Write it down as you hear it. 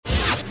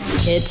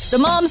It's the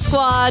Mom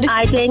Squad.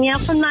 Hi, Danielle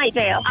from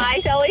Nightvale.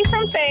 Hi, Shelley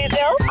from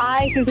Fayetteville.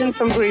 Hi, Susan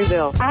from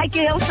Greenville. Hi,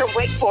 Gail from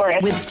Wake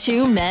Forest. With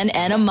 2 men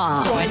and a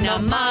mom. Join the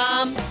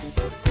Mom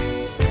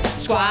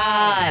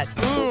Squad.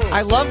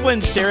 I love when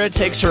Sarah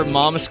takes her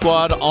Mom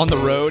Squad on the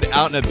road,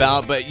 out and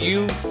about, but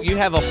you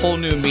have a whole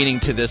new meaning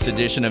to this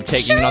edition of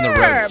taking it on the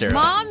road, Sarah.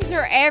 Moms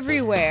are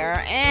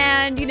everywhere.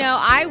 And,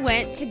 I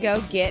went to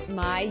go get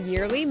my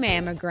yearly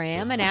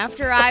mammogram, and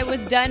after I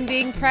was done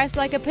being pressed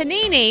like a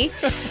panini,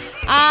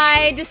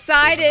 I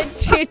decided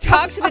to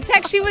talk to the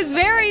tech. She was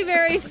very,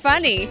 very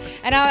funny.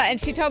 And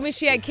she told me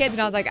she had kids,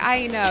 and I was like,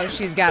 I know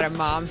she's got a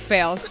mom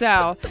fail.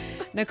 So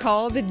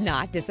Nicole did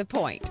not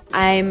disappoint.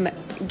 I'm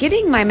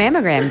getting my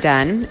mammogram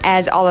done,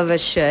 as all of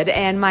us should,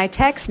 and my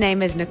tech's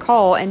name is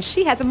Nicole, and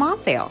she has a mom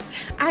fail.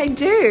 I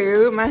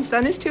do. My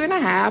son is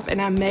 2.5,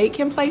 and I make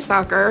him play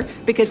soccer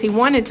because he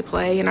wanted to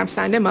play, and I've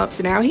signed him up,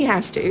 so now he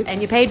has to.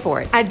 And you paid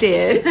for it. I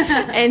did.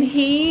 And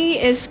he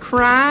is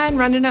crying,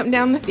 running up and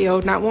down the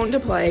field, not wanting to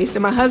play, so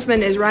my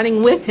husband is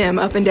running with him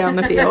up and down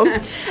the field.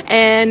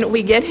 And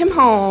we get him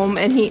home,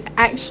 and he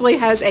actually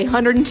has a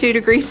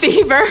 102-degree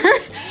fever.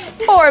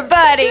 Poor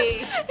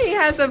buddy. He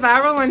has a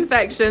viral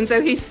infection,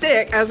 so he's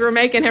sick as we're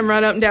making him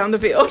run up and down the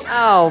field.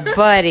 Oh,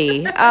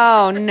 buddy.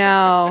 Oh,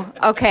 no.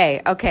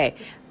 Okay.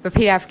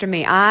 Repeat after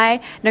me. I,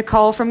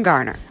 Nicole from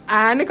Garner.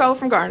 I, Nicole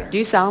from Garner.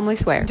 Do solemnly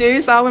swear.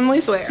 Do solemnly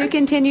swear. To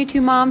continue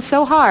to mom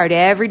so hard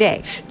every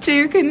day.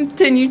 To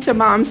continue to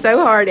mom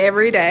so hard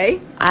every day.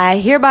 I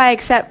hereby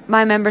accept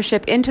my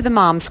membership into the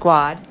Mom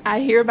Squad. I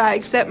hereby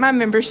accept my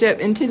membership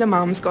into the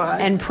Mom Squad.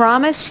 And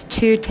promise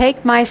to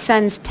take my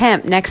son's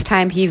temp next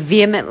time he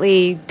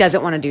vehemently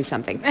doesn't want to do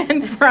something.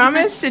 And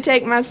promise to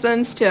take my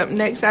son's temp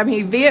next time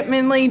he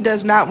vehemently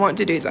does not want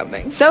to do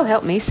something. So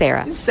help me,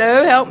 Sarah.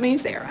 So help me,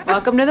 Sarah.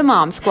 Welcome to the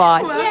Mom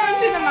Squad.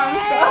 Welcome to the Mom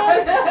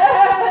Squad.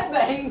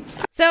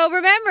 Thanks. So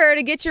remember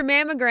to get your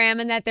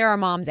mammogram and that there are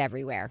moms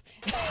everywhere.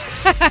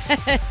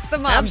 It's the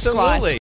Mom Squad. Absolutely.